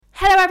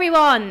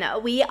everyone,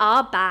 we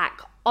are back,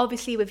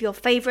 obviously with your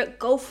favourite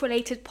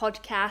golf-related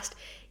podcast.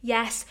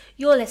 Yes,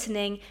 you're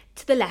listening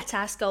to the Let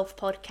Us Golf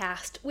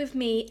podcast with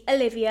me,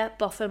 Olivia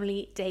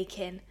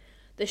Bothamley-Dakin,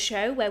 the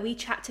show where we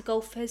chat to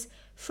golfers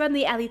from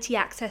the LET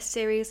Access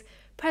series,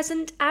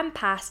 present and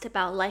past,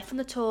 about life on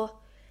the tour,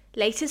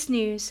 latest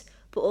news,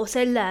 but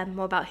also learn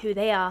more about who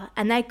they are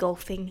and their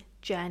golfing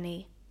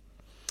journey.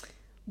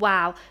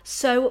 Wow,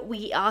 so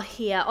we are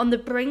here on the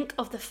brink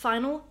of the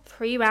final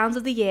 3 rounds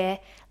of the year,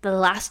 the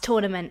last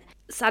tournament,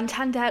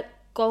 Santander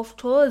Golf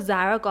Tour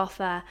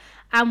Zaragoza,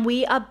 and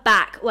we are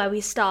back where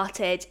we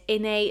started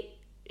in a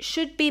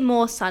should be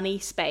more sunny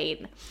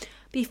Spain.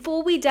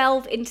 Before we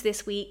delve into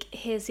this week,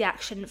 here's the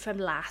action from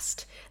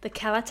last, the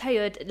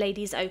Calatayud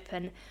Ladies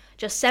Open.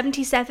 Just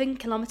 77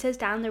 kilometres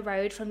down the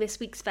road from this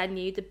week's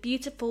venue, the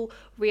beautiful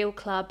Real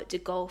Club de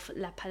Golf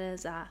La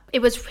Peña.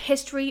 It was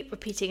history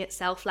repeating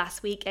itself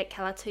last week at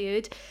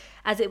Calatayud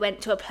as it went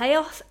to a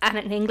playoff and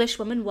an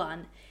Englishwoman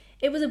won.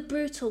 It was a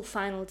brutal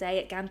final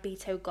day at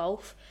Gambito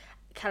Golf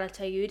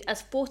Calatayud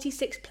as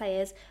 46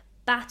 players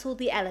battled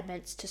the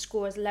elements to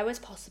score as low as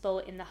possible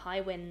in the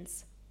high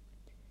winds.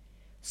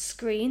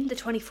 Screen, the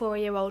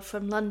 24-year-old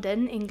from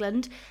London,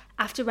 England,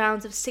 after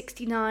rounds of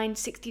 69,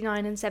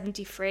 69 and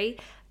 73,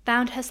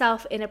 found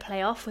herself in a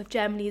playoff with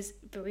Germany's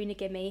Verena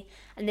Gimme,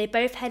 and they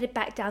both headed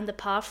back down the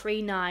par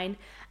 3-9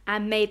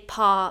 and made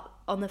par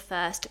on the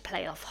first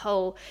playoff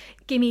hole.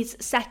 Gimme's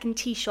second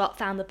tee shot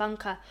found the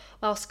bunker,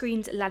 while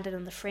Screen's landed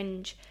on the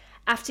fringe.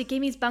 After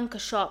Gimme's bunker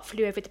shot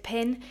flew over the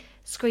pin,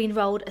 Screen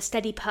rolled a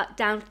steady putt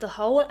down to the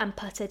hole and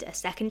putted a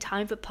second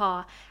time for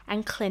par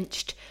and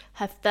clinched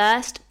her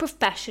first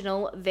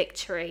professional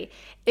victory.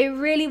 It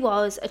really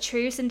was a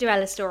true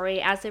Cinderella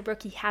story, as the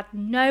rookie had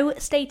no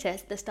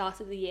status at the start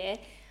of the year.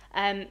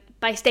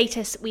 By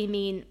status, we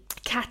mean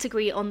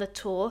category on the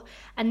tour,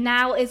 and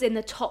now is in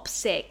the top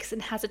 6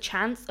 and has a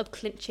chance of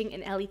clinching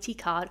an LET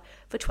card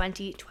for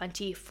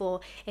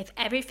 2024 if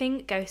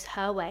everything goes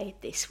her way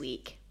this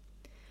week.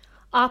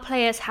 Our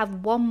players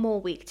have one more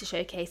week to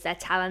showcase their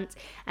talent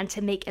and to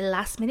make a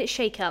last-minute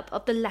shake-up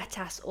of the Let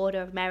Us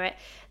Order of Merit.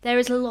 There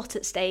is a lot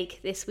at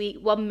stake this week.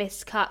 One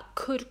missed cut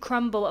could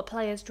crumble a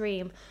player's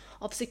dream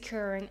of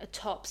securing a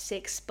top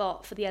 6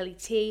 spot for the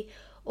LET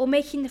or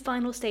making the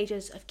final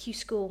stages of Q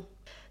School.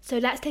 So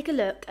let's take a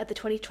look at the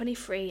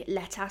 2023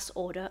 Let Us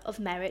Order of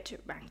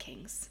Merit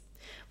rankings.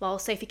 While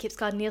Sophie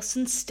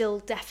Kipsgaard-Nielsen still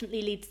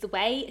definitely leads the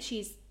way,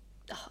 she's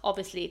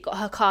obviously got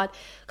her card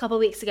a couple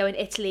of weeks ago in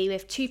Italy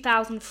with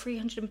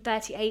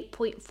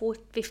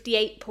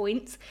 2,338.58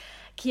 points.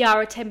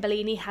 Chiara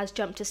Timberlini has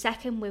jumped to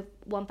second with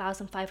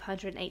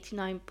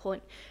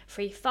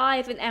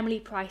 1,589.35, and Emily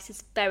Price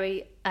is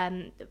very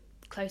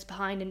close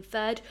behind in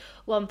third,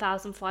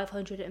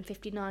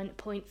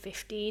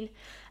 1,559.15.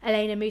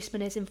 Elena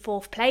Moosman is in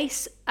 4th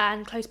place,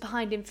 and close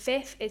behind in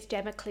 5th is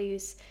Gemma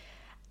Clues.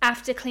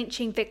 After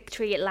clinching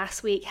victory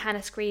last week,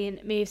 Hannah Screen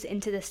moves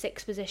into the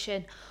 6th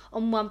position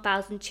on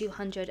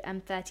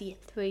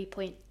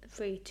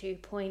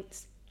 1,233.32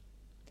 points.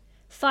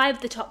 5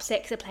 of the top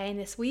 6 are playing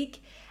this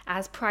week,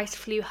 as Price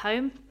flew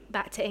home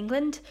back to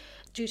England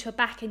due to a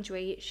back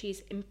injury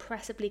she's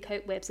impressively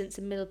coped with since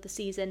the middle of the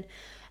season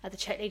at the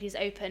Czech Ladies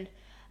Open.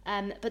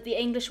 But the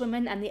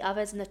Englishwomen and the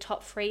others in the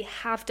top 3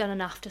 have done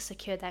enough to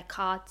secure their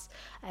cards,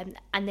 and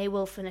they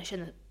will finish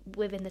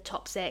within the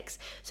top 6.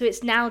 So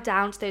it's now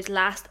down to those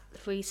last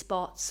 3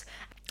 spots.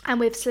 And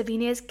with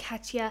Slovenia's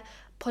Katja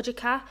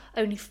Pogačar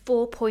only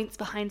 4 points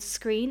behind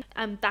Screen,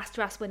 and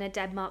Bastaras winner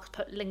Denmark's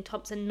Ling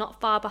Thompson not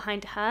far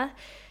behind her,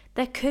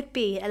 there could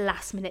be a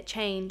last-minute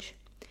change.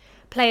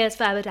 Players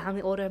further down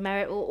the Order of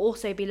Merit will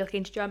also be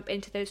looking to jump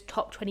into those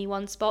top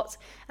 21 spots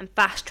and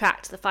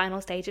fast-track to the final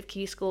stage of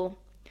Q School.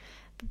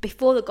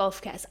 Before the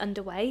golf gets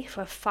underway for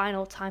a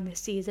final time this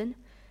season,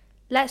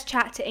 let's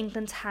chat to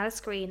England's Hannah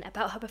Screen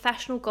about her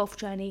professional golf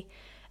journey,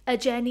 a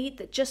journey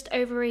that just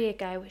over a year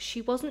ago she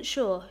wasn't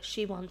sure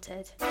she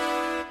wanted.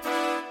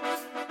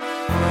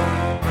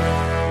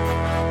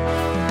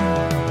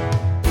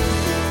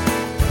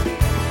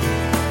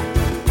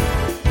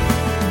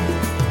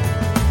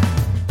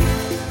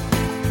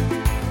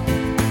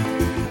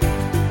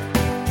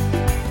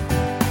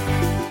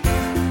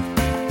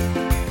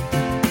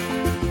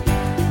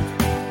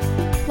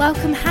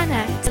 Welcome,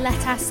 Hannah, to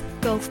Let Us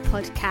Golf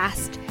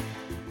podcast.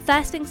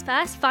 First things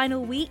first,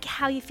 final week,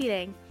 how are you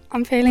feeling?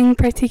 I'm feeling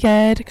pretty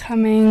good,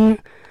 coming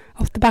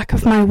off the back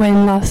of my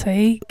win last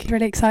week.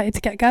 Really excited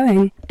to get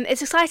going.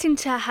 It's exciting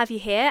to have you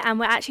here, and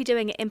we're actually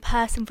doing it in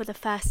person for the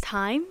first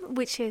time,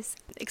 which is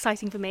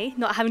exciting for me,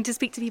 not having to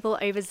speak to people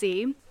over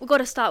Zoom. We've got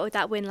to start with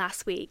that win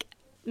last week.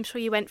 I'm sure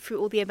you went through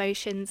all the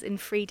emotions in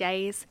 3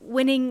 days.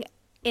 Winning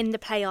in the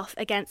playoff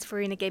against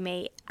Verena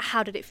Gimme,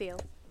 how did it feel?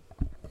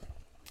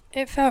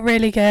 It felt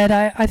really good.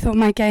 I thought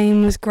my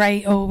game was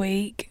great all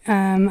week,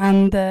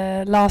 and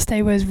the last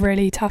day was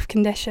really tough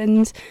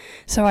conditions,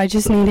 so I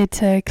just needed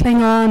to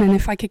cling on, and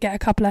if I could get a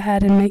couple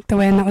ahead and make the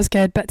win, that was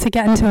good. But to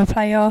get into a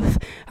playoff,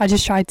 I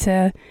just tried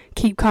to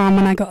keep calm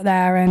when I got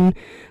there, and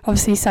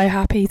obviously so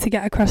happy to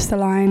get across the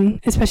line,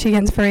 especially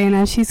against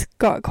Verena. She's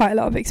got quite a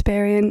lot of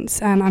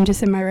experience, and I'm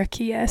just in my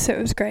rookie year, so it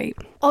was great.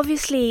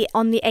 Obviously,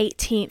 on the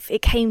 18th,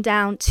 it came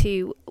down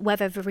to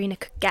whether Verena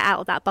could get out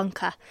of that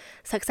bunker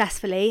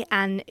successfully,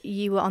 and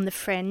you were on the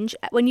fringe.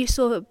 When you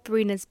saw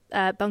Verena's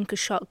bunker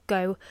shot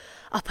go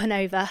up and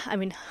over, I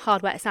mean,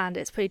 hard wet sand,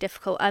 it's pretty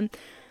difficult.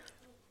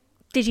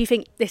 Did you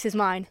think, this is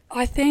mine?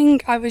 I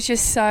think I was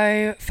just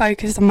so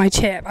focused on my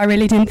chip. I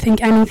really didn't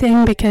think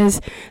anything,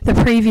 because the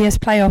previous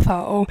playoff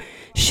hole,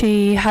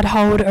 she had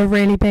holed a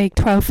really big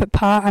 12-foot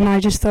putt, and I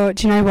just thought,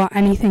 do you know what,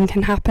 anything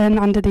can happen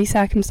under these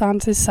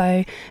circumstances, so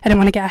I didn't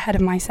want to get ahead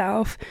of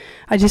myself.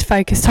 I just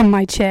focused on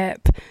my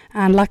chip,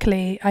 and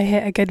luckily I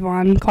hit a good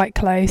one quite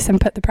close and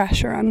put the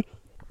pressure on.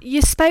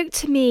 You spoke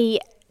to me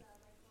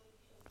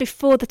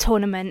before the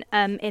tournament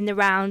in the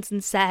rounds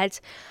and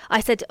I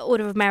said,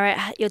 Order of Merit,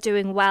 you're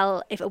doing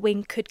well, if a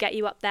win could get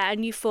you up there,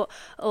 and you thought,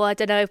 oh, I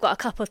don't know, I've got a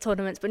couple of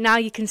tournaments, but now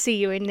you can see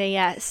you're in the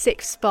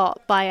 6th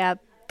spot by a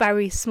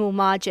very small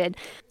margin.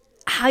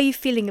 How are you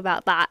feeling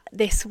about that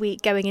this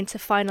week, going into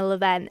final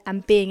event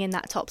and being in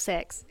that top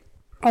 6?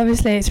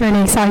 Obviously it's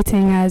really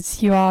exciting,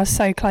 as you are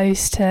so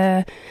close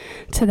to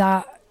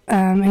that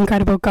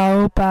incredible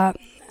goal, but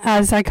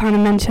as I kind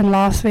of mentioned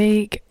last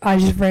week, I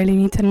just really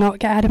need to not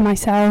get ahead of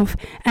myself.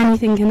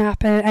 Anything can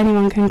happen,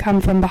 anyone can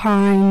come from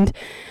behind,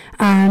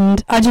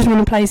 and I just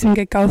want to play some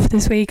good golf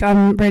this week.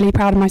 I'm really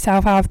proud of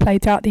myself, how I've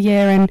played throughout the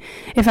year, and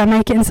if I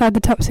make it inside the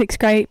top 6,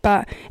 great,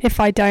 but if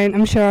I don't,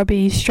 I'm sure I'll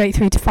be straight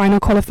through to final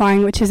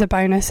qualifying, which is a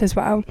bonus as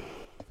well.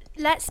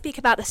 Let's speak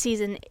about the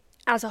season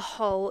as a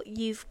whole.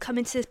 You've come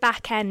into this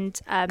back end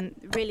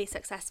really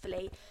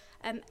successfully.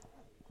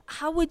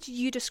 How would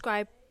you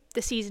describe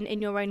the season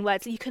in your own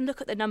words? You can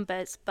look at the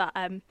numbers, but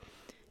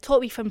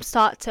talk me from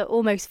start to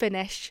almost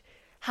finish.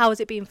 How has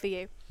it been for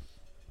you?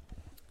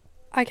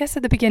 I guess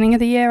at the beginning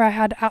of the year I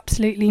had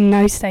absolutely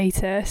no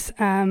status.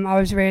 I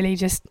was really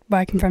just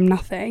working from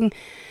nothing,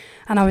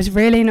 and I was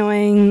really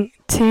annoying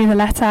to the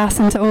Letas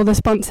and to all the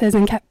sponsors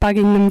and kept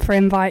bugging them for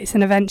invites,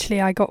 and eventually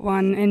I got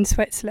one in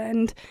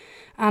Switzerland,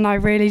 and I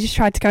really just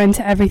tried to go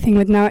into everything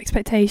with no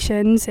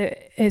expectations.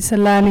 It's a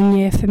learning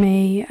year for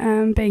me,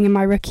 being in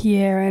my rookie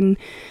year, and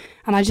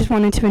I just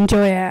wanted to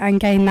enjoy it and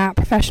gain that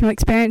professional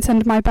experience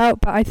under my belt.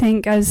 But I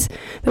think as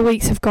the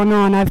weeks have gone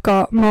on, I've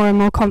got more and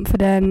more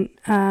confident,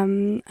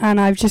 and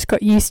I've just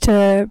got used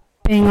to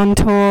being on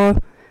tour,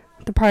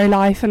 the pro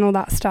life and all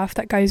that stuff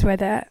that goes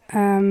with it.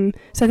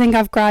 So I think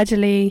I've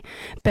gradually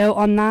built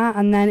on that,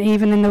 and then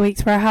even in the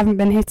weeks where I haven't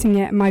been hitting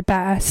it at my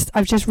best,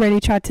 I've just really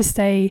tried to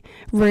stay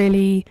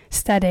really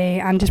steady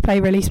and just play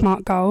really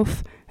smart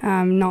golf,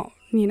 not,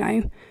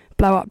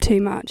 blow up too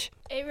much.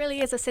 It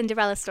really is a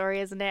Cinderella story,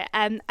 isn't it?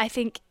 I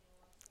think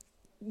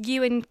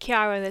you and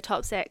Chiara in the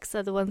top 6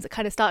 are the ones that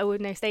kind of started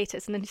with no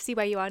status, and then to see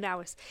where you are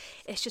now,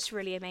 it's just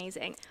really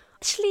amazing.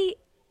 Actually,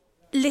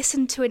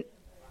 listen to an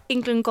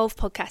England golf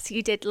podcast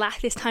you did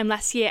this time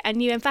last year,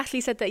 and you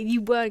emphatically said that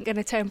you weren't going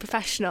to turn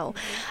professional.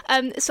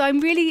 So I'm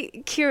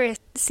really curious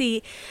to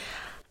see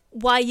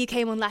why you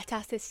came on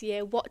Letas this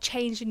year, what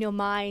changed in your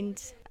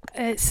mind.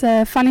 It's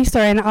a funny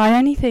story, and I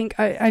only think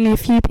only a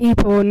few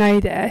people know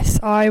this.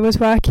 I was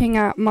working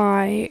at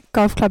my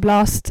golf club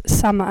last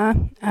summer,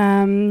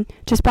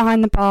 just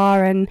behind the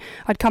bar, and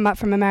I'd come back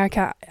from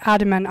America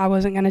adamant I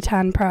wasn't going to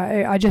turn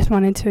pro. I just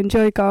wanted to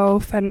enjoy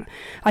golf, and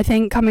I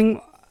think coming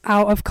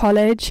out of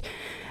college,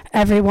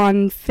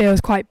 everyone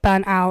feels quite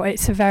burnt out.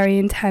 It's a very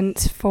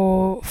intense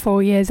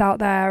 4 years out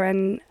there,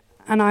 and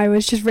I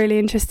was just really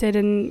interested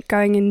in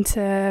going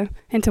into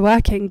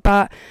working,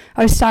 but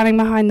I was standing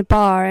behind the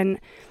bar, and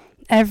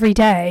every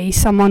day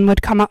someone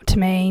would come up to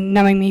me,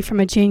 knowing me from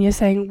a junior,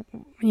 saying,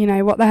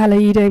 what the hell are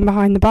you doing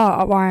behind the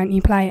bar? Why aren't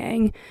you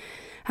playing?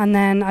 And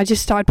then I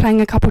just started playing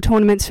a couple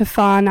tournaments for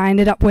fun. I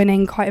ended up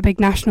winning quite a big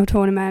national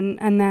tournament,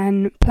 and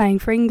then playing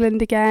for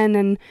England again,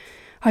 and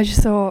I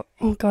just thought,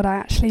 oh God, I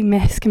actually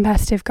miss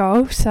competitive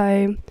golf.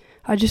 So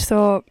I just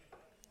thought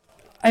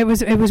it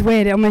was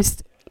weird. It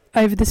almost,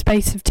 over the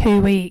space of 2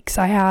 weeks,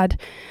 I had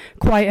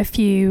quite a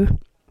few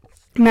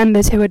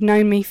members who had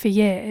known me for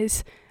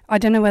years. I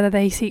don't know whether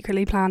they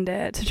secretly planned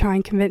it to try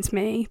and convince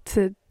me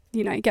to,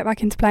 get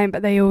back into playing,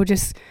 but they all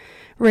just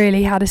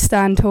really had a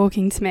stern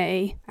talking to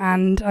me,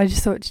 and I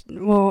just thought,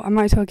 well, I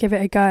might as well give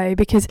it a go,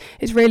 because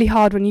it's really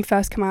hard when you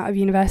first come out of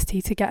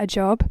university to get a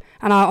job,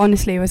 and I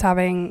honestly was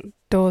having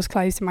doors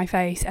closed in my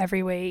face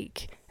every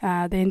week.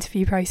 The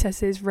interview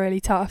process is really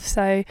tough,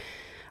 so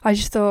I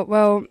just thought,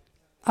 well,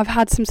 I've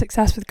had some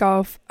success with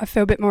golf, I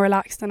feel a bit more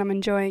relaxed and I'm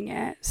enjoying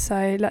it,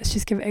 so let's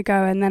just give it a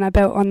go, and then I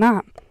built on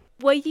that.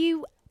 Were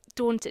you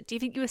daunted? Do you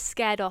think you were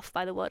scared off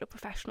by the world of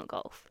professional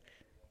golf,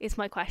 is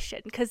my question,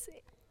 because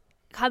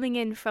coming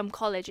in from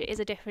college, it is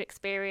a different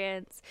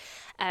experience.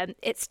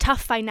 It's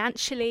tough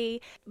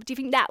financially. Do you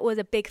think that was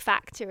a big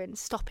factor in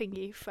stopping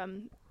you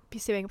from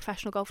pursuing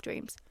professional golf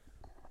dreams?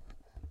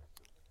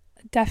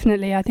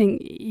 Definitely, I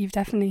think you've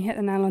definitely hit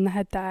the nail on the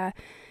head there.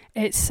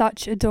 It's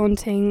such a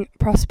daunting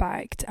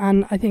prospect,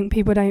 and I think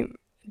people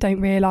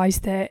don't realise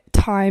the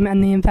time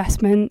and the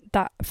investment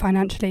that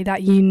financially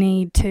that you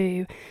need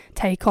to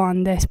take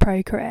on this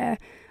pro career.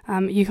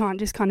 You can't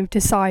just kind of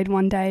decide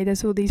one day.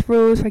 There's all these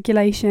rules,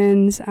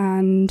 regulations,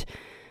 and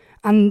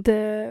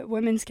the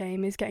women's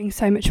game is getting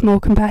so much more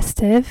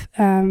competitive.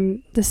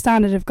 The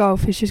standard of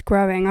golf is just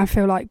growing, I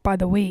feel like, by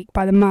the week,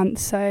 by the month.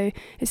 So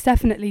it's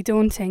definitely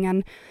daunting,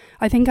 and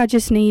I think I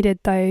just needed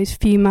those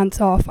few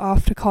months off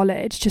after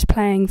college, just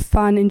playing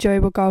fun,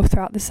 enjoyable golf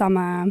throughout the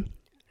summer,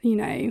 you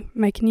know,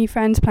 making new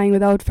friends, playing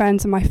with old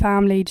friends and my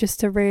family,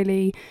 just to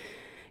really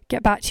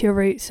get back to your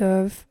roots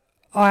of,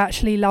 I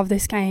actually love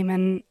this game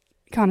and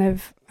kind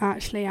of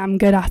actually am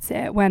good at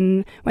it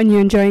when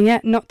you're enjoying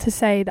it. Not to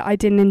say that I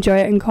didn't enjoy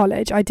it in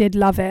college, I did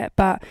love it,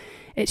 but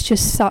it's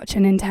just such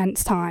an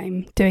intense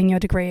time doing your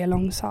degree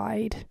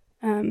alongside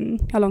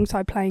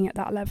playing at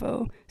that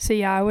level. So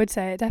yeah, I would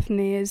say it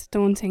definitely is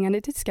daunting, and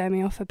it did scare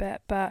me off a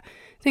bit, but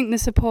I think the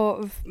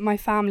support of my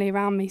family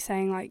around me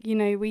saying, like, you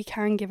know, we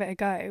can give it a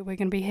go, we're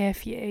going to be here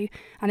for you,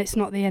 and it's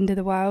not the end of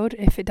the world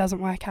if it doesn't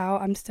work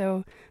out. I'm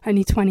still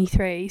only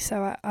 23,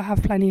 so I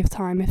have plenty of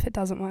time if it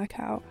doesn't work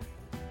out.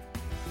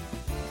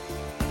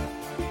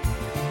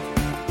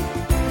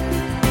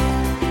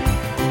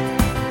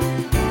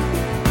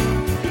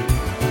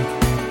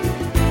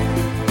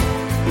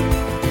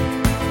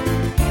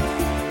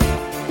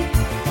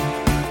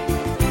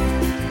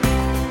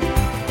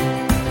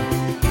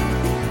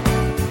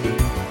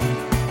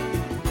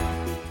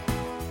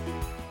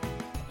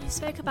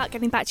 Spoke about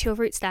getting back to your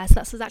roots there, so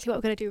that's exactly what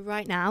we're going to do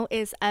right now.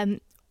 Is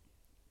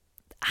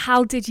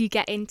how did you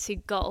get into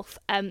golf?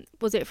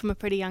 Was it from a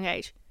pretty young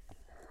age?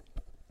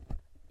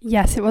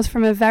 Yes, it was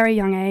from a very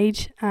young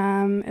age.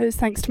 It was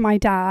thanks to my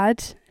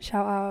dad.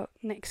 Shout out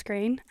Nick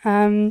Screen.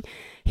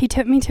 He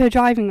took me to a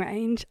driving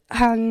range,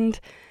 and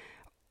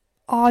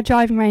our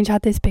driving range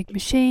had this big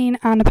machine,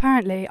 and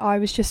apparently I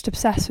was just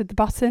obsessed with the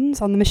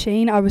buttons on the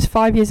machine. I was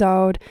 5 years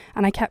old,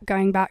 and I kept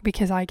going back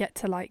because I get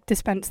to like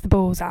dispense the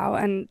balls out,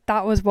 and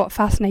that was what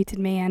fascinated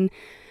me. And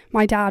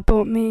my dad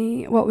bought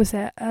me,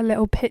 a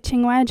little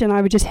pitching wedge, and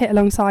I would just hit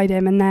alongside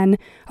him. And then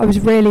I was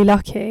really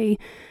lucky.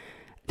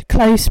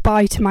 Close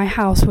by to my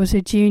house was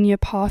a junior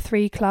par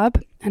 3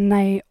 club, and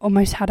they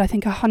almost had, I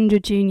think,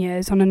 100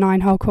 juniors on a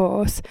 9-hole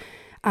course.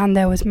 And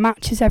there was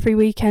matches every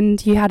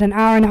weekend. You had an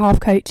hour and a half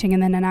coaching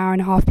and then an hour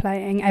and a half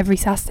playing every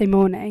Saturday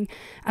morning.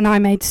 And I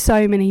made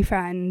so many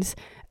friends.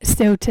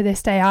 Still to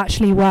this day, I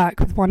actually work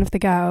with one of the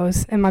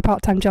girls in my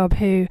part-time job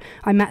who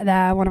I met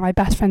there. One of my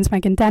best friends,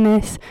 Megan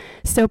Dennis,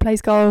 still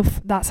plays golf.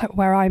 That's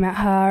where I met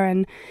her,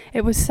 and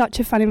it was such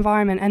a fun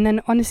environment. And then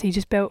honestly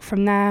just built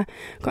from there,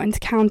 got into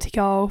county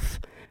golf,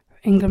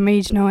 England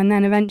regional, and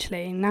then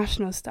eventually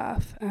national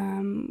stuff,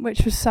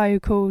 which was so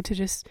cool to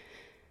just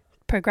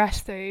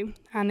progress through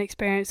and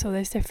experience all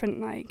those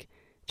different like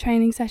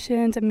training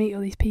sessions and meet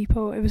all these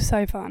people. It was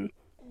so fun.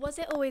 Was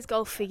it always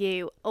golf for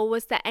you, or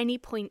was there any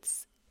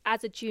points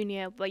as a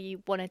junior where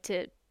you wanted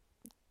to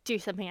do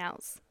something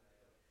else?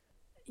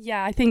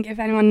 Yeah, I think if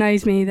anyone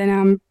knows me, then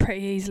I'm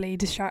pretty easily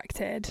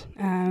distracted.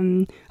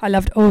 I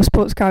loved all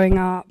sports growing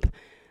up.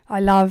 I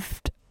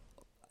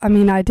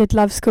did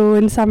love school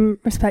in some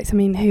respects. I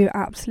mean, who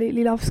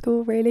absolutely loves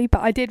school, really?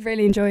 But I did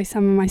really enjoy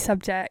some of my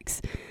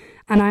subjects.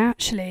 And I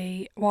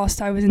actually,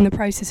 whilst I was in the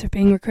process of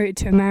being recruited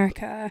to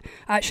America,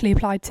 I actually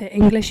applied to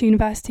English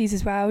universities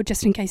as well,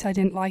 just in case I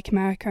didn't like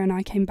America and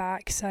I came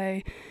back. So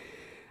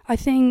I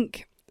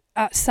think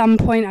at some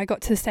point I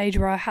got to the stage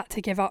where I had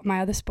to give up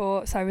my other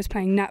sports. I was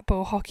playing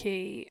netball,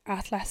 hockey,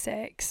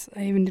 athletics.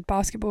 I even did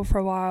basketball for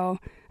a while.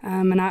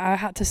 And I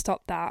had to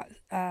stop that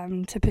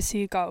to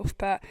pursue golf.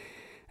 But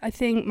I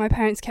think my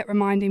parents kept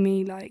reminding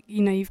me, like,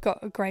 you know, you've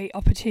got a great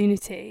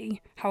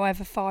opportunity,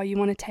 however far you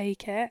want to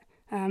take it.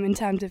 In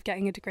terms of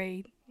getting a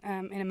degree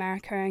in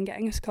America and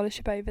getting a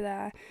scholarship over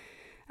there.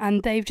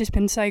 And they've just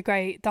been so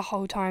great the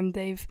whole time.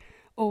 They've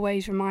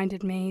always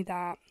reminded me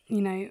that,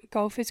 you know,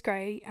 golf is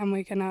great and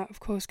we're going to, of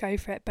course, go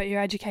for it, but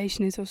your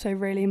education is also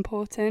really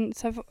important.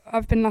 So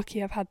I've been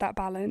lucky I've had that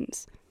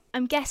balance.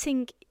 I'm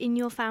guessing in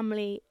your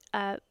family,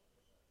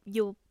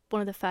 you're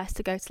one of the first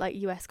to go to like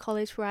US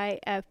college, right?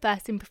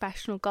 First in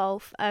professional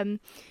golf.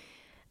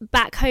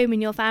 Back home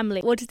in your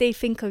family, what do they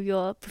think of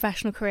your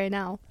professional career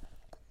now?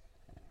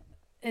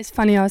 It's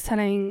funny, I was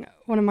telling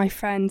one of my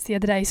friends the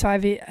other day, so I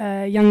have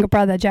a younger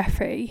brother,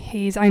 Jeffrey.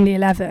 He's only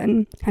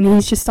 11 and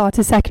he's just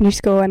started secondary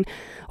school, and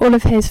all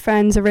of his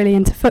friends are really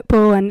into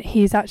football, and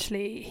he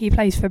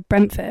plays for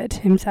Brentford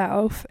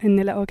himself in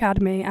the little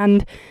academy.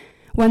 And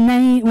when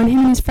him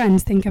and his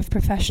friends think of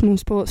professional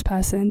sports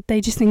person,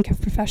 they just think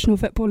of professional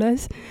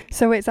footballers.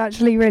 So it's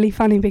actually really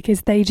funny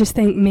because they just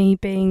think me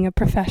being a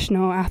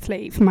professional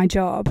athlete for my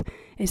job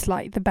is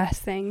like the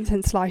best thing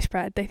since sliced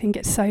bread. They think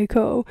it's so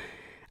cool.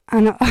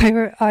 And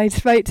I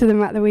spoke to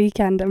them at the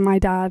weekend, and my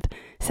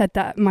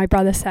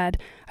brother said,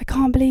 I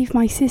can't believe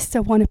my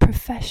sister won a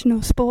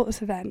professional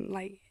sports event.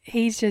 Like,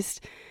 he's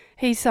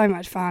he's so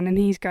much fun and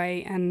he's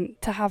great, and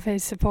to have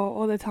his support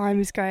all the time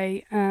is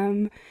great.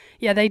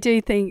 They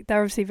do think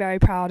they're obviously very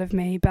proud of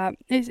me, but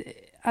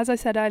as I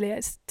said earlier,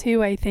 it's a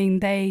two-way thing.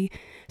 They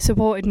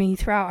supported me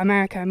throughout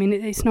America. I mean,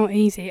 it's not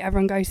easy.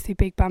 Everyone goes through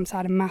big bumps. I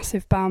had a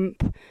massive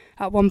bump.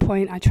 At one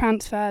point I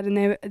transferred,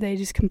 and they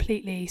just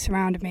completely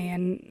surrounded me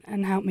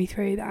and helped me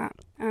through that.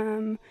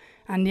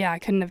 I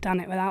couldn't have done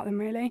it without them,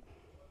 really.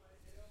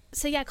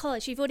 So yeah,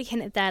 college, you've already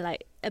hinted there,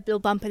 like a little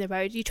bump in the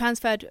road. You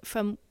transferred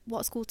from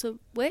what school to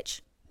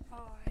which?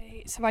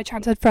 I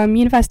transferred from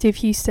University of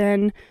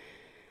Houston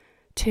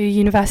to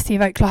University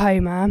of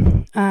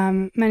Oklahoma.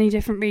 Many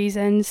different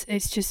reasons.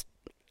 It's just,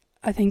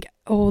 I think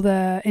all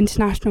the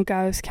international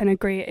girls can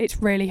agree,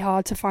 it's really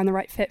hard to find the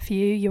right fit for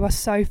you. You are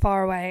so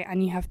far away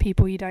and you have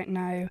people you don't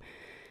know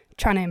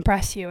trying to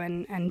impress you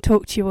and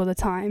talk to you all the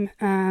time.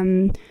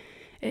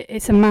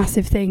 It's a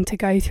massive thing to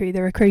go through,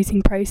 the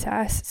recruiting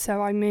process.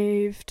 So I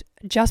moved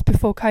just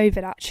before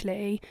COVID,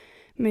 actually,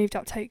 moved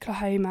up to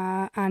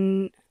Oklahoma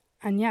and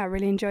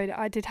really enjoyed it.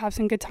 I did have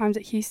some good times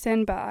at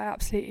Houston, but I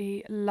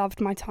absolutely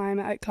loved my time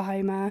at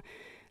Oklahoma,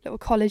 little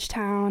college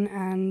town.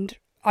 And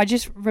I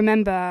just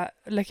remember,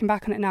 looking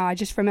back on it now, I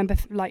just remember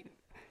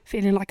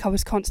feeling like I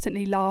was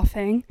constantly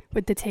laughing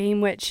with the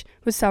team, which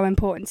was so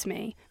important to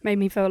me. Made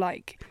me feel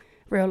like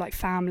real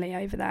family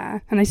over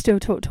there. And I still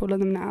talk to all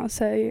of them now.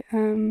 So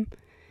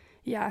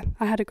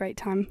I had a great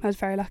time. I was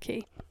very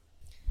lucky.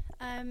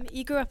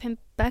 You grew up in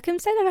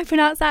Berkhamsted, have I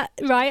pronounced that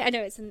right? I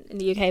know it's in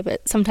the UK,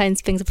 but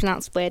sometimes things are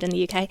pronounced weird in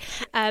the UK.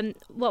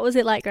 What was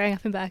it like growing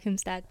up in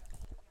Berkhamsted?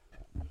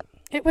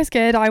 It was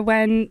good. I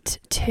went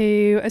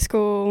to a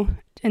school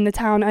in the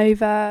town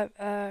over,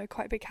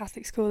 quite a big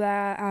Catholic school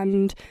there,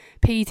 and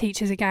PE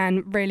teachers,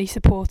 again, really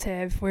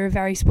supportive. We're a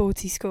very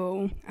sporty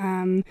school.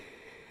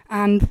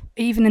 And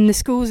even in the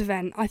schools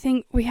event, I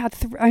think we had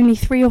only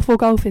 3 or 4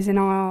 golfers in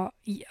our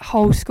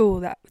whole school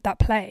that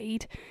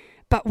played.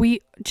 But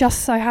we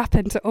just so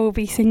happened to all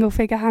be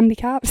single-figure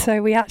handicapped, so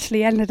we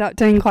actually ended up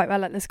doing quite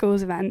well at the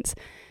schools events.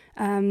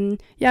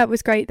 It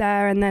was great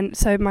there, and then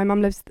so my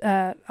mum lives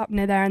up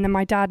near there, and then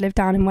my dad lived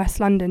down in West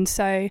London.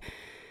 So,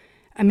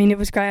 I mean, it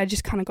was great. I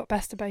just kind of got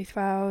best of both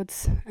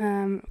worlds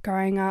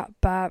growing up,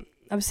 but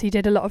obviously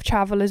did a lot of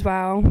travel as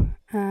well.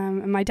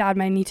 And my dad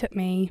mainly took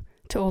me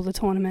to all the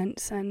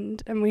tournaments,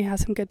 and we had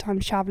some good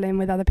times travelling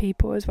with other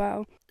people as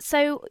well.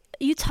 So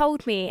you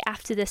told me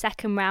after the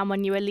second round,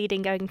 when you were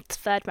leading going to the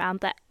third round,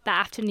 that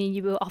afternoon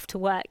you were off to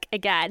work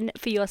again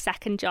for your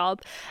second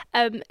job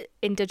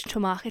in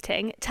digital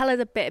marketing. Tell us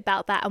a bit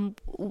about that and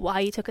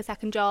why you took a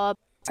second job.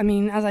 I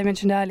mean, as I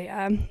mentioned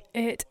earlier,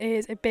 it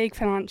is a big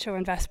financial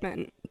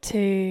investment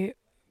to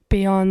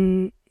be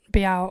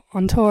out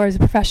on tour as a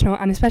professional,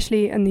 and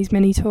especially in these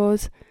mini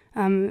tours.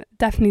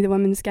 Definitely the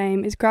women's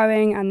game is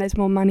growing and there's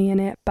more money in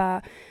it,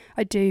 but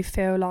I do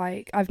feel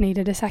like I've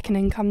needed a second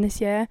income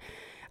this year.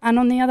 And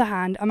on the other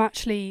hand, I'm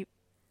actually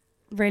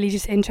really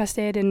just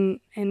interested in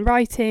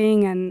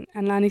writing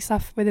and learning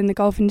stuff within the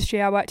golf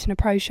industry. I worked in a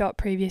pro shop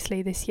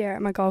previously this year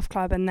at my golf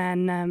club, and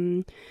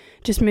then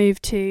just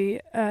moved to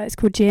it's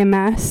called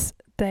GMS.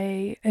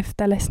 If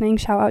they're listening,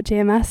 shout out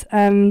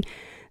GMS.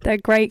 They're a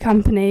great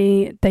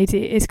company.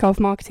 It's Golf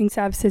Marketing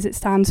Services, it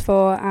stands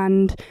for.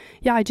 And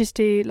I just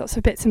do lots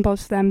of bits and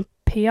bobs for them,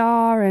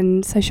 PR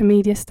and social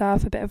media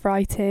stuff, a bit of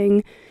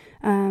writing.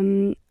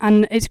 And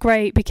it's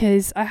great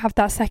because I have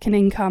that second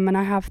income and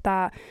I have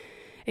that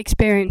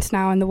experience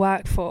now in the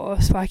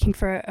workforce, working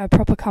for a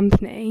proper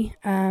company.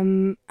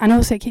 And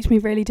also it keeps me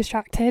really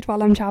distracted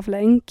while I'm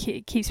travelling.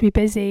 It keeps me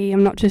busy.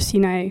 I'm not just,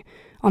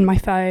 on my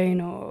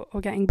phone or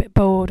getting a bit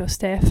bored or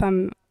stiff.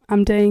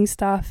 I'm doing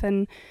stuff,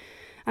 and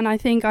I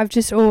think I've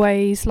just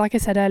always, like I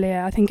said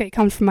earlier, I think it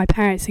comes from my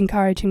parents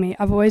encouraging me.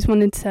 I've always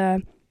wanted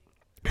to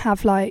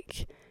have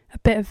like a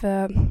bit of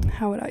a,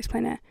 how would I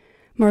explain it,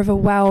 more of a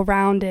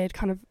well-rounded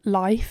kind of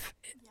life.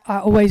 I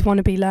always want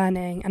to be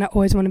learning and I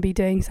always want to be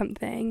doing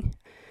something.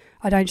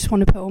 I don't just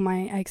want to put all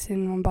my eggs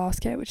in one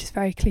basket, which is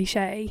very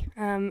cliche.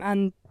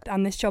 And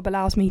this job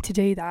allows me to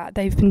do that.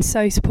 They've been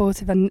so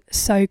supportive and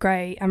so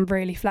great and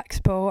really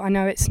flexible. I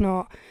know it's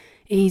not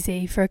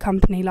easy for a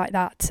company like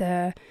that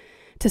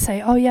to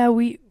say, oh yeah,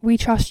 we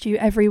trust you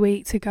every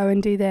week to go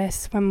and do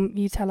this, when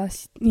you tell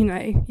us,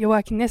 you're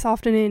working this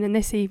afternoon and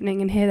this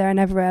evening and here, there and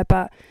everywhere.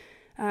 But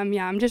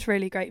I'm just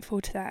really grateful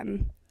to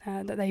them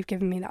that they've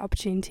given me that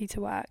opportunity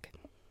to work.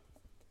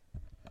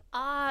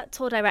 Our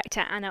tour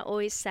director, Anna,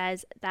 always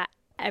says that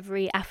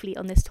every athlete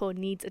on this tour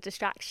needs a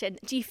distraction.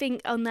 Do you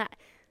think on that,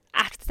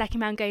 after the second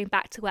round going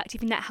back to work, do you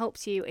think that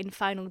helps you in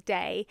final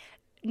day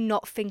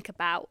not think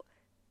about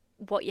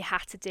what you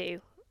had to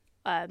do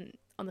on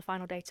the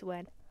final day to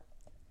win?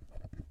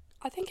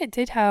 I think it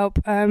did help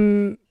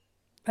a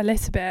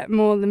little bit,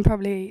 more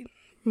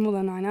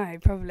than I know,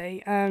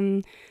 probably.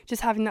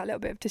 Just having that little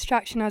bit of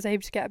distraction, I was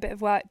able to get a bit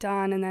of work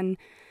done and then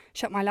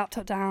shut my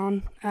laptop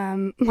down.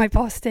 My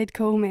boss did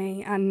call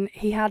me and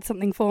he had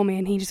something for me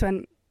and he just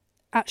went,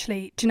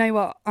 actually, do you know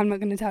what? I'm not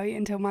going to tell you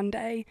until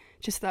Monday,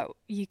 just that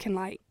you can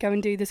go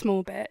and do the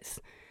small bits,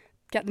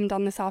 get them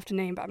done this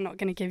afternoon, but I'm not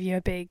going to give you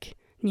a big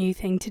new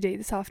thing to do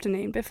this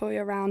afternoon before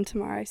your round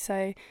tomorrow.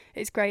 So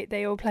it's great.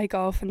 They all play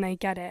golf and they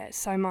get it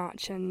so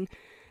much, and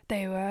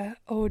they were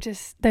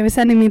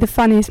sending me the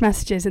funniest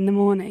messages in the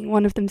morning.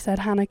 One of them said,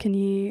 "Hannah, can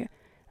you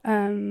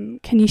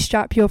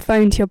strap your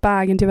phone to your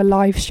bag and do a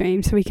live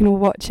stream so we can all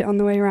watch it on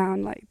the way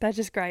around?" Like, they're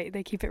just great.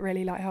 They keep it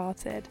really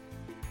lighthearted.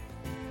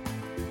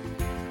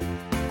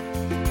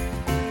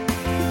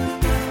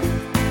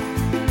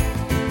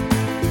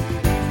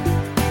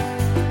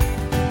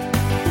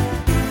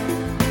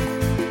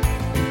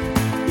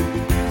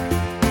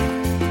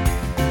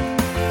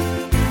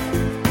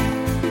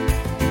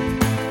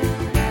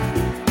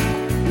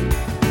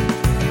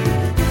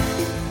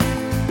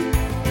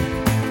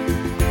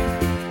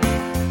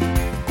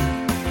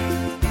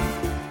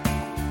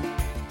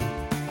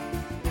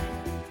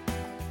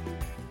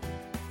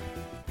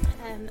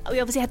 We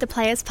obviously had the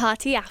players'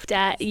 party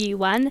after you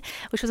won,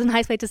 which was a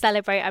nice way to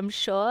celebrate, I'm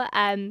sure.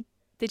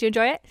 Did you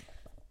enjoy it?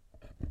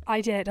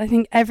 I did. I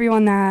think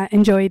everyone there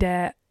enjoyed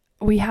it.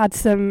 We had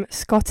some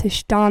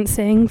Scottish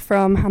dancing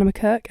from Hannah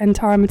McCook and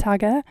Tara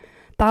Mataga.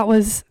 That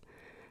was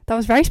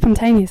very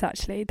spontaneous,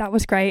 actually. That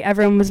was great.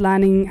 Everyone was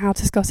learning how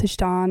to Scottish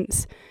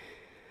dance.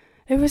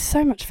 It was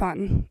so much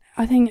fun.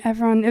 I think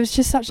it was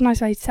just such a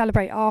nice way to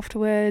celebrate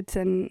afterwards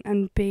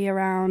and be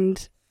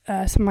around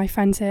some of my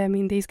friends here. I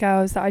mean, these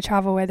girls that I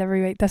travel with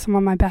every week, they're some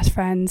of my best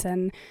friends,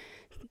 and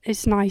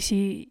it's nice.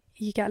 You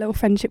get a little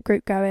friendship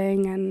group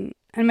going, and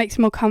it makes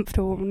it more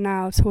comfortable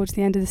now towards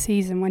the end of the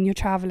season when you're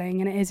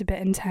travelling and it is a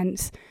bit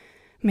intense.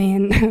 Me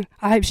and,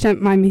 I hope she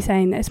don't mind me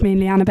saying this, me and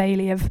Leanna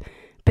Bailey have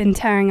been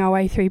tearing our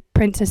way through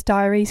Princess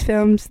Diaries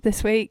films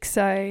this week,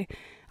 so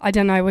I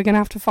don't know, we're going to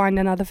have to find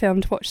another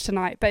film to watch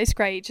tonight, but it's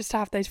great just to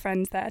have those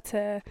friends there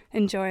to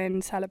enjoy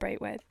and celebrate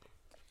with.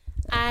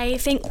 I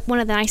think one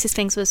of the nicest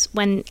things was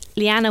when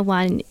Leanna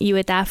won, you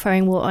were there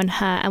throwing water on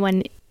her, and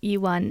when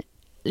you won,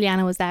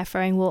 Leanna was there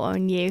throwing water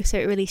on you, so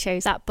it really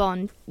shows that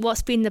bond.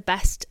 What's been the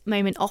best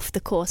moment off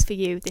the course for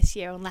you this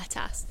year on Let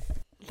Us?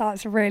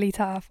 That's really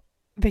tough,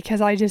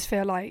 because I just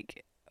feel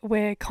like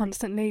we're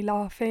constantly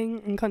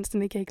laughing and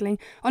constantly giggling.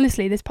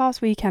 Honestly, this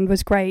past weekend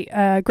was great.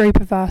 A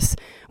group of us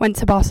went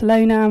to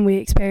Barcelona and we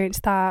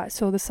experienced that,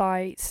 saw the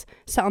sights,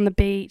 sat on the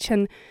beach,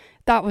 and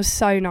that was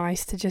so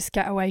nice to just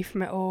get away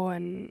from it all,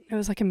 and it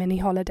was like a mini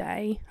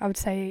holiday. I would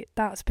say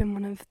that's been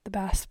one of the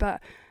best, but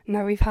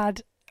no, we've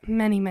had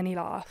many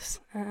laughs,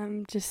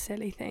 just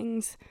silly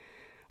things,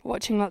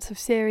 watching lots of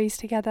series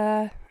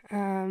together.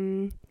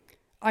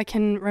 I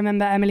can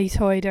remember Emily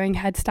Toy doing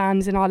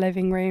headstands in our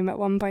living room at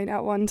one point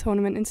at one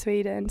tournament in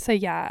Sweden. So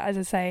yeah, as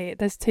I say,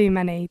 there's too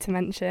many to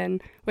mention.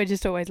 We're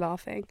just always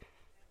laughing.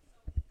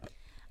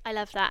 I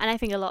love that, and I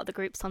think a lot of the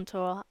groups on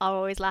tour are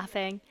always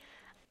laughing.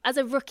 As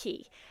a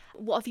rookie,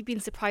 what have you been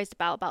surprised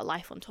about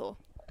life on tour?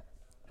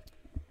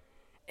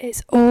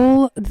 It's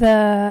all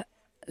the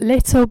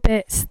little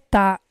bits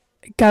that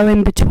go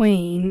in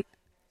between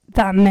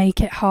that make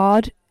it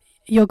hard.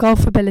 Your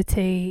golf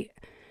ability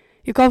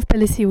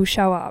will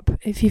show up.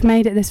 If you've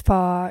made it this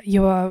far,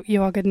 you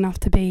are good enough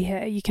to be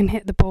here. You can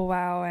hit the ball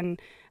well, and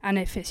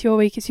if it's your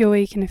week, it's your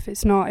week, and if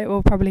it's not, it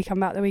will probably come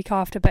back the week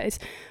after. But it's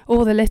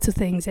all the little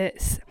things.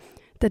 It's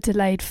the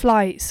delayed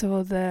flights,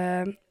 or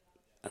the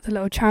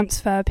little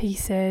transfer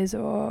pieces,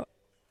 or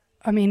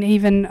I mean,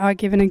 even I'll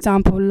give an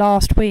example.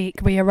 Last week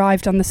we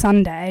arrived on the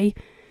Sunday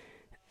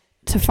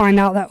to find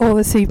out that all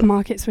the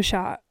supermarkets were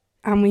shut,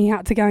 and we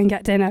had to go and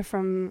get dinner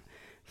from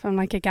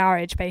like a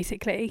garage,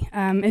 basically.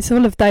 It's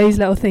all of those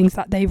little things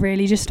that they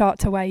really just start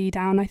to weigh you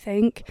down, I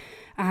think.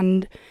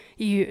 And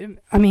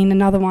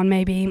another one,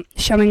 maybe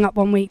showing up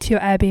one week to your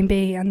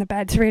Airbnb and the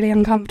bed's really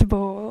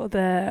uncomfortable,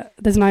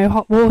 there's no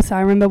hot water. I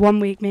remember one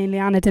week me and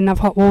Leanna didn't have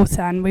hot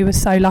water, and we were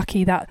so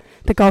lucky that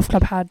the golf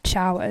club had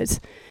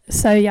showers.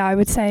 So yeah, I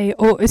would say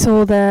it's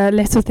all the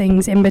little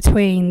things in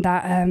between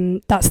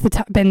that's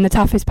been the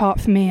toughest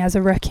part for me as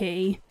a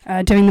rookie,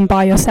 doing them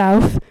by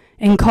yourself.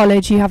 In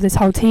college, you have this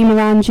whole team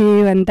around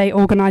you and they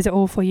organise it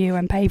all for you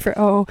and pay for it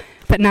all.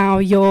 But now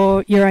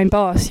you're your own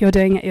boss, you're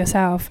doing it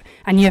yourself,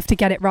 and you have to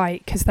get it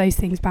right because those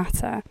things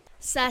matter.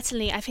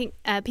 Certainly, I think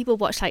people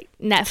watch like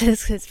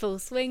Netflix's Full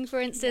Swing,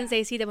 for instance.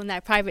 They see them on their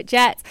private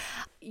jets.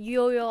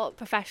 Your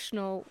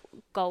professional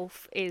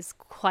golf is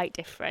quite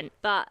different.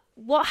 But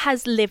what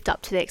has lived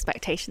up to the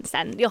expectations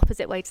then? The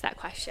opposite way to that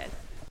question.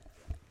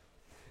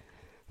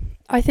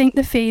 I think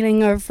the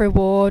feeling of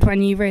reward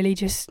when you really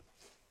just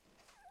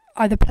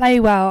either play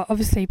well,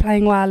 obviously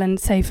playing well, and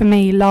say for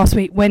me last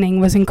week winning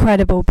was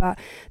incredible, but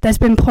there's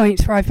been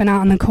points where I've been out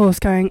on the course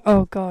going,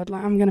 oh god,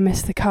 like I'm going to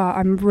miss the cut,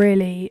 I'm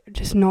really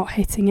just not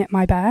hitting it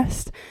my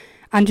best,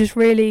 and just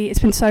really it's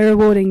been so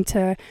rewarding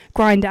to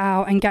grind it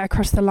out and get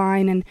across the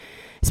line. And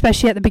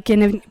especially at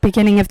the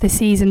beginning of the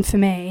season for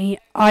me,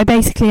 I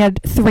basically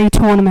had 3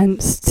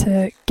 tournaments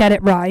to get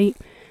it right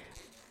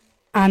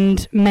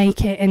and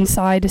make it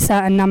inside a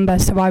certain number,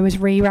 so I was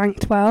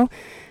re-ranked well,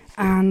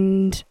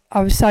 and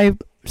I was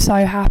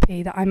so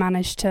happy that I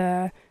managed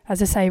to,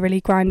 as I say,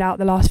 really grind out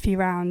the last few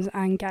rounds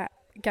and get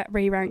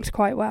re-ranked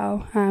quite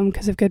well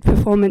because of good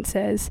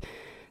performances.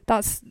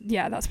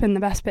 that's been the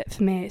best bit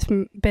for me. It's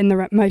been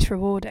the most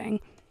rewarding.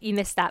 You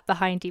missed that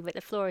behind you, but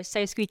the floor is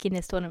so squeaky in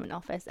this tournament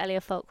office.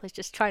 Elia Falk was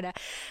just trying to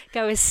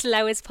go as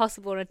slow as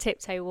possible on a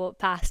tiptoe walk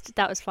past.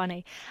 That was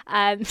funny.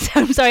 So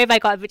I'm sorry if I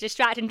got a bit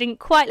distracted and didn't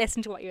quite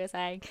listen to what you were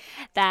saying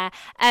there.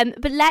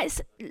 But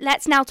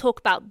let's now talk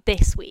about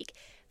this week.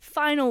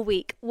 Final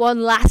week,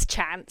 one last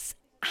chance.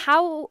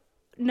 How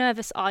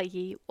nervous are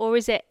you, or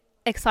is it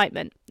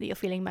excitement that you're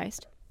feeling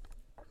most?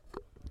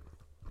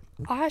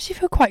 I actually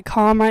feel quite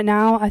calm right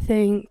now. I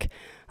think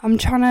I'm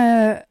trying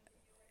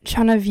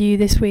to view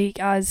this week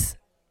as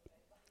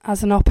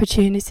an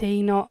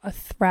opportunity, not a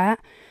threat.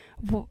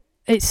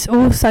 It's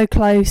all so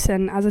close,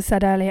 and as I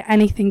said earlier,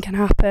 anything can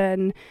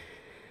happen,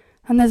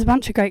 and there's a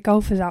bunch of great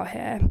golfers out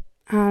here,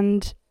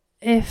 and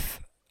if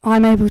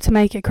I'm able to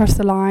make it across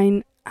the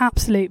line,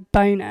 absolute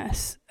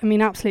bonus. I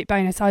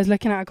was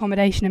looking at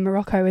accommodation in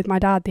Morocco with my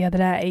dad the other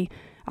day.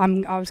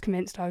 I was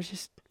convinced I was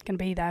just going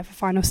to be there for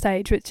final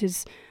stage, which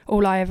is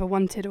all I ever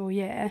wanted all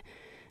year.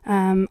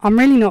 I'm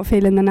really not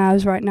feeling the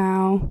nerves right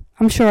now.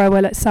 I'm sure I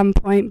will at some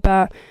point,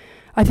 but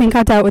I think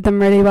I dealt with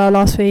them really well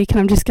last week, and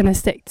I'm just going to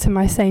stick to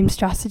my same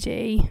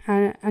strategy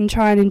and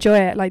try and enjoy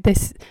it. Like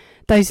this,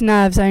 those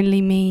nerves only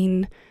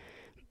mean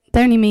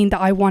that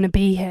I want to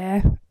be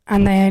here,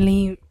 and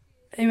I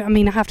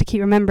have to keep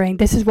remembering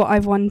this is what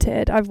I've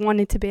wanted. I've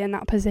wanted to be in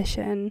that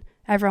position.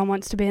 Everyone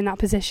wants to be in that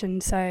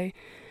position, so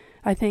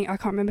I think, I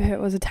can't remember who it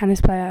was, a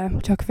tennis player,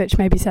 Djokovic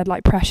maybe said,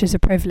 like, pressure's a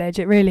privilege.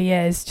 It really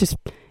is. Just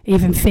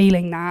even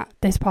feeling that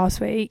this past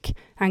week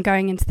and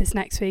going into this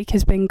next week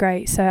has been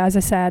great. So as I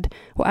said,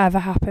 whatever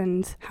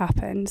happens.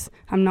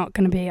 I'm not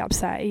going to be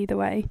upset either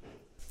way.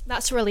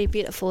 That's really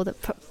beautiful.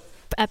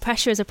 That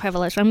pressure is a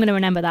privilege. I'm going to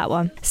remember that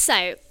one.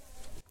 So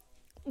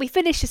we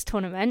finished this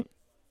tournament.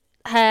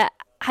 Have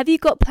you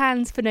got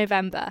plans for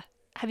November?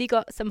 Have you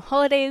got some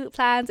holiday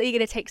plans? Are you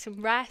going to take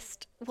some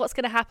rest? What's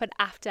going to happen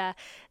after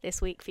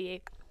this week for you?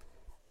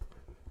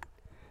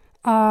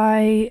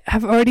 I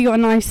have already got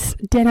a nice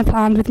dinner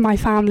planned with my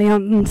family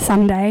on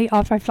Sunday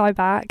after I fly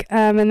back.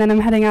 And then I'm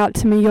heading out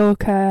to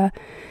Mallorca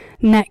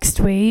next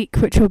week,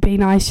 which will be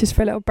nice just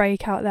for a little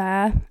break out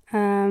there.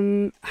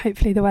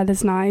 Hopefully the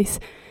weather's nice.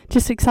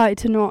 Just excited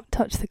to not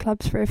touch the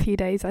clubs for a few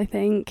days, I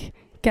think.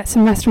 Get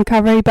some rest and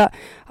recovery. But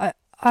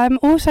I'm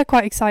also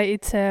quite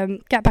excited to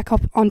get back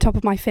up on top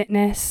of my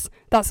fitness.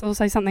 That's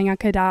also something I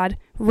could add.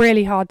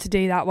 Really hard to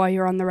do that while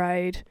you're on the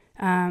road,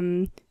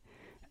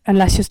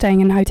 unless you're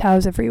staying in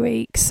hotels every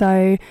week.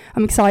 So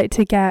I'm excited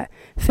to get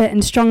fit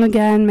and strong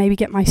again, maybe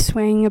get my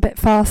swing a bit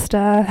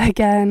faster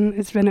again.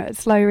 It's been a bit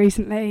slow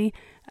recently.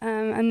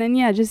 And then,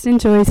 just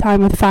enjoy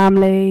time with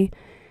family,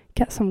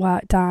 get some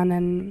work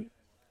done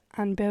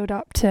and build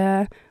up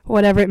to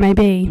whatever it may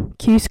be,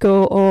 Q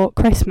School or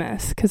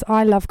Christmas, because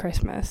I love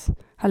Christmas.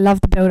 I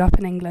love the build-up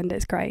in England.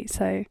 It's great.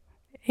 So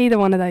either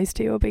one of those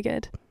two will be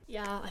good.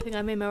 Yeah, I think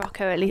I'm in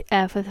Morocco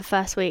for the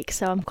first week,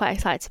 so I'm quite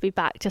excited to be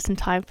back just in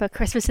time for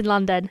Christmas in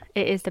London.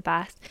 It is the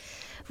best.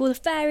 With all the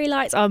fairy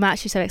lights. Oh, I'm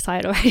actually so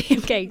excited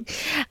already.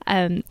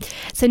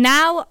 So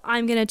now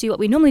I'm going to do what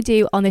we normally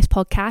do on this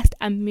podcast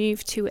and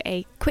move to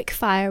a quick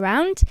fire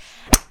round.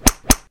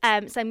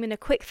 So I'm going to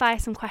quick fire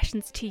some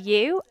questions to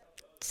you.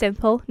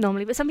 Simple,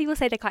 normally, but some people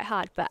say they're quite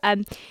hard. But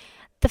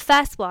the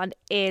first one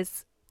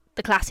is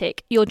the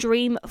classic, your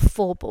dream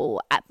four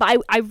ball. But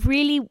I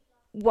really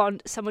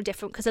want someone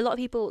different, because a lot of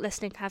people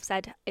listening have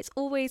said it's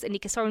always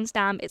Annika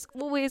Sorenstam, it's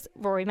always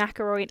Rory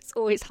McIlroy, it's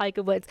always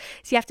Tiger Woods.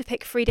 So you have to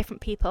pick 3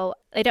 different people.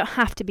 They don't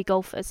have to be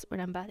golfers,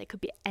 remember, they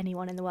could be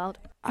anyone in the world.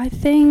 I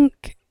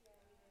think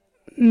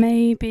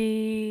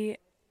maybe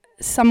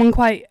someone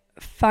quite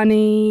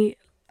funny,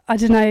 I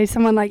don't know,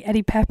 someone like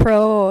Eddie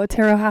Pepperell or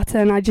Tyrrell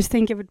Hatton. I just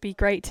think it would be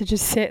great to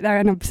just sit there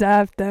and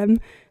observe them.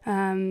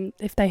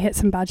 If they hit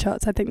some bad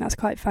shots, I think that's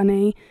quite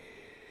funny.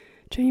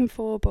 Dream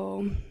four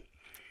ball.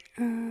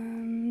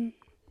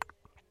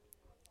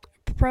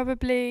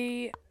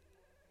 Probably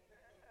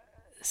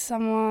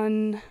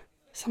someone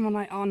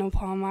like Arnold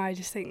Palmer. I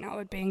just think that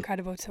would be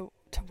incredible to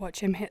watch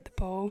him hit the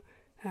ball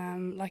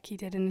like he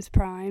did in his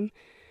prime.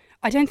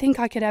 I don't think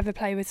I could ever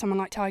play with someone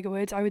like Tiger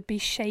Woods. I would be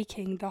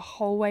shaking the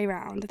whole way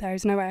round. There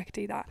is no way I could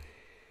do that.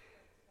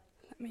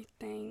 Let me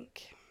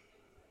think.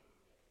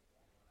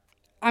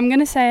 I'm going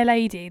to say a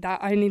lady that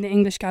only the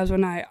English girls will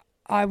know.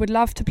 I would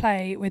love to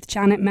play with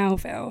Janet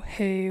Melville,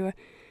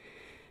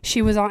 she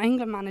was our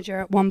England manager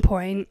at one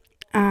point,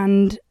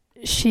 and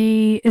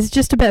she is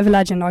just a bit of a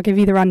legend. I'll give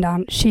you the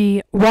rundown.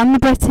 She won the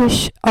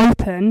British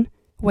Open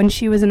when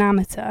she was an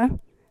amateur,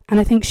 and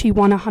I think she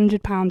won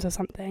 £100 or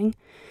something.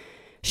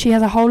 She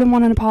has a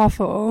hole-in-one and a par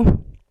 4.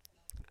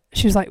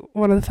 She was like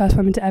one of the first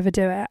women to ever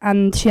do it,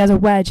 and she has a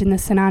wedge in the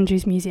St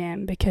Andrews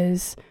Museum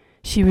because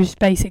she was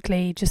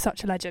basically just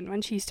such a legend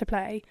when she used to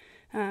play.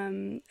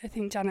 I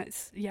think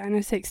Janet's in her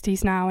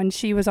 60s now, and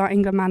she was our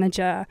England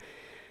manager,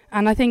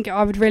 and I think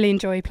I would really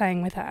enjoy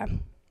playing with her.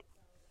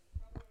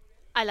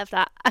 I love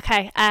that.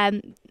 Okay,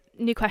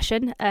 new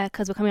question,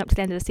 because we're coming up to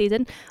the end of the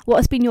season. What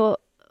has been your,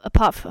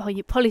 apart from,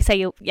 you probably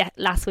say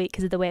last week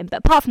because of the win, but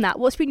apart from that,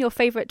 what's been your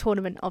favourite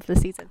tournament of the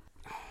season?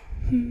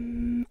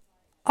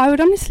 I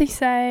would honestly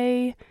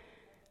say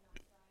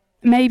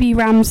maybe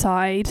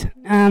Ramside.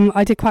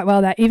 I did quite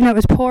well there. Even though it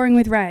was pouring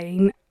with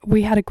rain,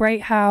 we had a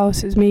great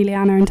house. It was me,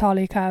 Leanna and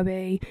Talia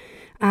Kirby.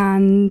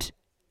 And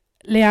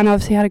Leanna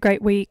obviously had a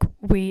great week.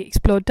 We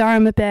explored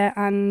Durham a bit,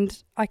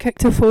 and I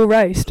cooked a full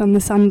roast on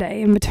the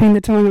Sunday in between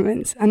the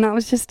tournaments. And that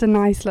was just a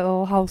nice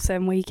little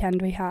wholesome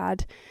weekend we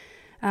had.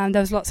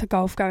 There was lots of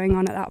golf going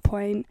on at that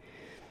point.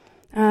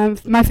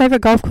 My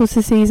favourite golf course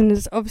this season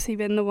has obviously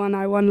been the one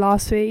I won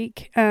last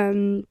week,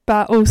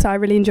 but also I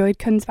really enjoyed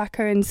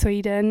Kungsbacka in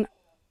Sweden.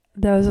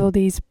 There was all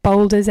these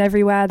boulders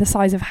everywhere, the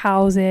size of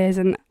houses,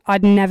 and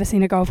I'd never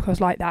seen a golf course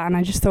like that, and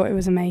I just thought it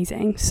was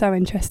amazing. So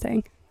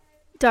interesting.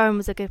 Durham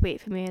was a good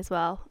week for me as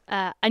well,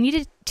 and you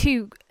did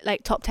 2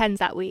 top 10s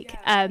that week.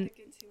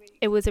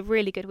 It was a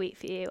really good week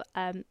for you,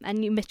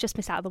 and you just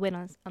missed out on the win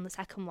on the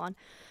second one.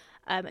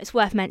 It's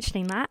worth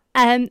mentioning that.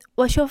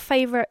 What's your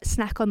favourite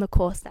snack on the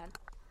course then?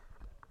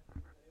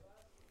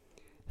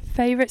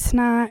 Favourite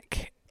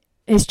snack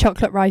is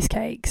chocolate rice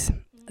cakes.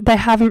 They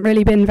haven't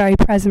really been very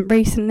present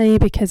recently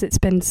because it's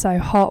been so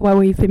hot where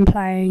we've been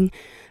playing,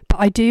 but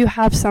I do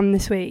have some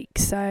this week,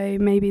 so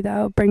maybe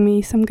they'll bring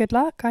me some good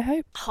luck, I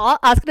hope. Hot?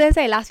 I was going to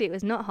say last week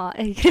was not hot.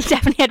 You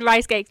definitely had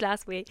rice cakes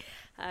last week,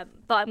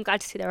 but I'm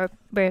glad to see they're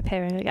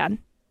reappearing again,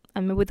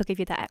 and maybe they'll give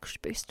you that extra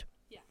boost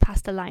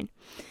past the line.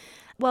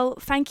 Well,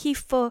 thank you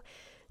for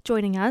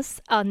joining us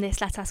on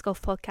this Let Us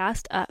Golf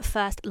podcast,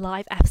 first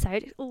live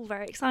episode. It's all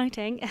very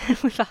exciting.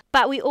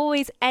 But we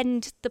always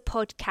end the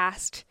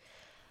podcast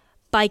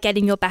by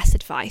getting your best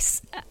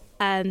advice.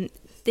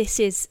 This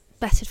is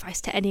best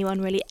advice to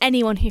anyone, really.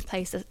 Anyone who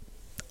plays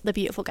the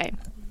beautiful game.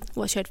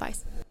 What's your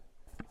advice?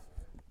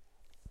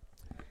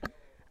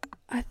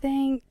 I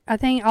think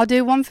I'll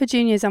do one for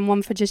juniors and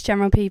one for just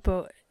general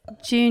people.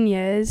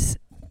 Juniors,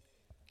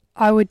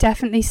 I would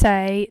definitely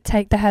say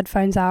take the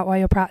headphones out while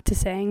you're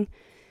practicing.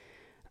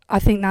 I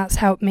think that's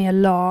helped me a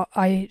lot.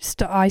 I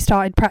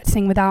started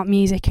practicing without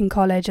music in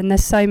college, and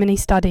there's so many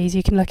studies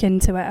you can look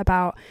into it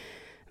about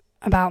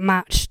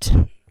matched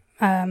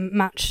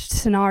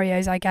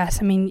scenarios, I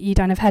guess. I mean, you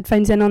don't have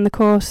headphones in on the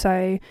course,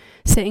 so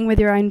sitting with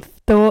your own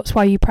thoughts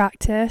while you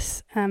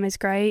practice is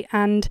great.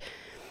 And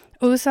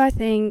also, I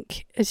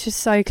think it's just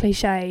so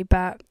cliche,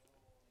 but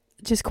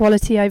just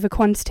quality over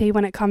quantity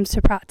when it comes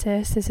to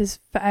practice. This is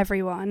for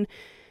everyone.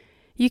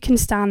 You can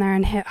stand there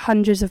and hit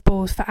hundreds of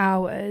balls for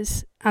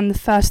hours, and the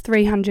first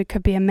 300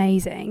 could be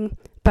amazing,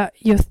 but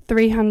your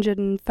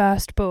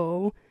 301st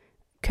ball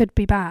could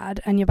be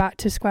bad and you're back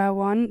to square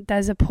one.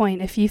 There's a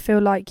point, if you feel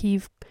like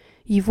you've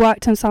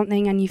worked on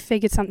something and you've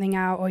figured something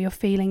out, or you're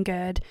feeling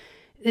good,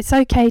 it's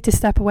okay to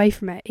step away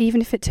from it.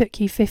 Even if it took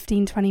you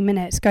 15-20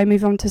 minutes, go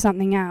move on to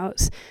something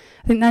else.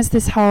 I think there's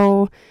this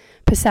whole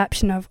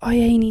perception of, oh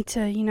yeah, you need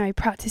to,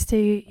 practice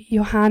to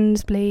your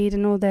hands bleed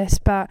and all this,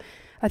 but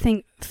I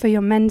think for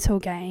your mental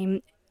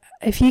game,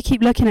 if you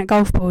keep looking at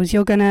golf balls,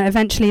 you're going to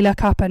eventually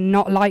look up and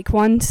not like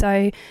one.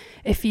 So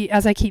if you,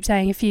 as I keep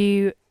saying, if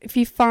you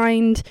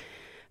find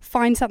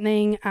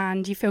something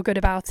and you feel good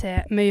about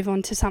it, move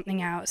on to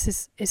something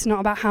else. It's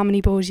not about how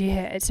many balls you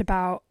hit, it's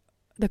about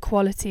the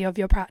quality of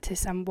your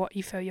practice and what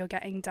you feel you're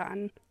getting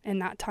done in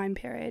that time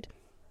period.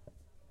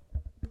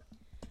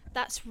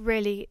 That's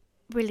really,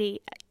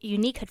 really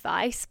unique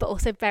advice, but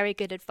also very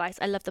good advice.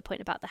 I love the point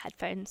about the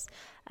headphones.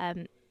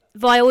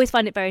 Though I always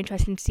find it very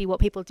interesting to see what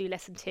people do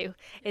listen to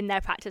in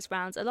their practice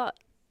rounds. A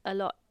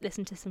lot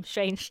listen to some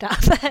strange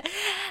stuff.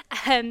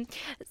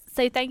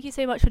 So thank you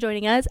so much for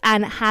joining us,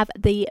 and have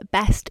the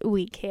best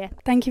week here.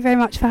 Thank you very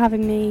much for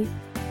having me.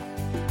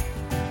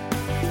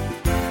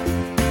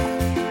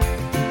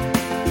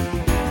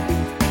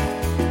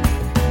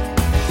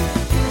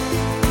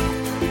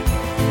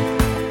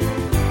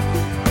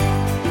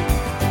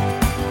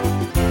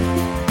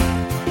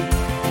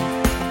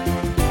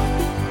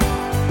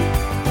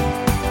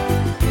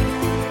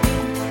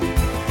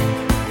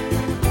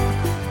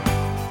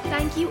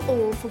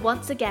 For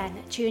once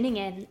again tuning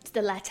in to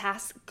the Let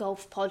Us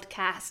Golf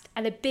podcast,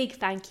 and a big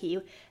thank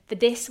you for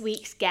this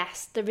week's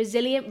guest, the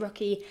resilient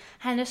rookie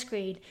Hannah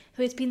Screen,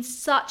 who has been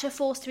such a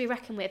force to be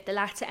reckoned with the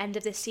latter end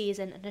of this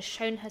season and has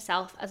shown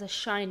herself as a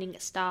shining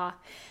star.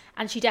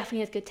 And she definitely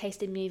has good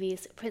taste in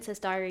movies. Princess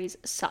Diaries,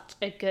 such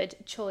a good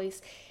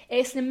choice.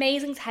 It's an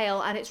amazing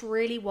tale, and it's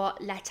really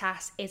what Let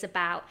Us is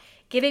about,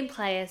 giving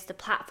players the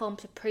platform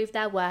to prove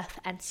their worth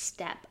and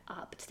step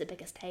up to the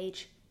biggest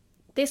stage.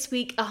 This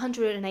week,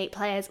 108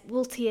 players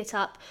will tee it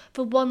up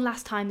for one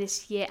last time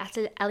this year at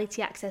an LET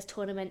Access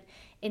tournament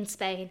in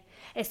Spain.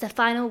 It's the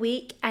final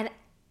week and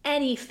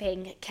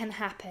anything can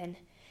happen.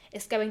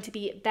 It's going to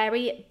be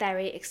very,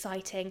 very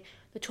exciting.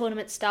 The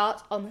tournament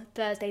starts on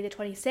Thursday the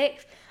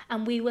 26th,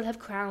 and we will have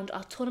crowned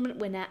our tournament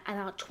winner and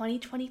our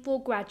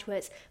 2024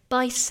 graduates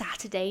by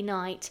Saturday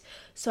night.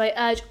 So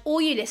I urge all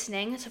you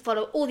listening to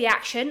follow all the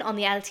action on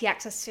the LT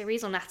Access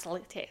series on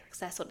LT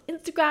Access on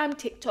Instagram,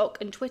 TikTok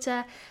and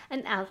Twitter,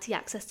 and LT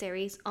Access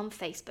series on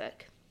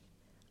Facebook.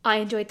 I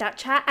enjoyed that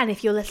chat, and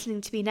if you're listening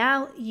to me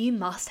now, you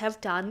must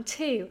have done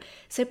too.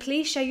 So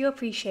please show your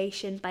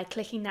appreciation by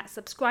clicking that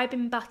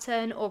subscribing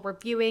button or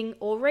reviewing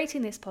or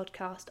rating this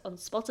podcast on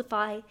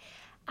Spotify,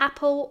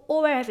 Apple,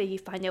 or wherever you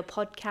find your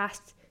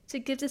podcasts to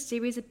give the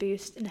series a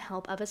boost and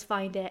help others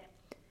find it.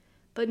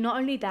 But not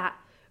only that,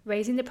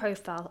 raising the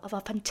profile of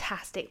our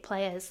fantastic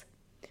players.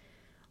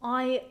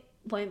 I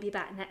won't be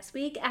back next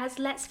week, as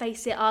let's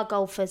face it, our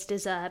golfers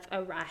deserve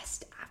a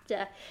rest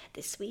after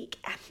this week,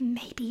 and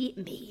maybe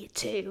me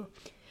too.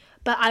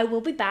 But I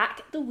will be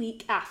back the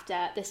week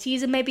after. The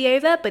season may be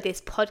over, but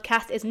this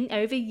podcast isn't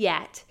over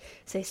yet.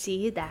 So see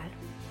you then.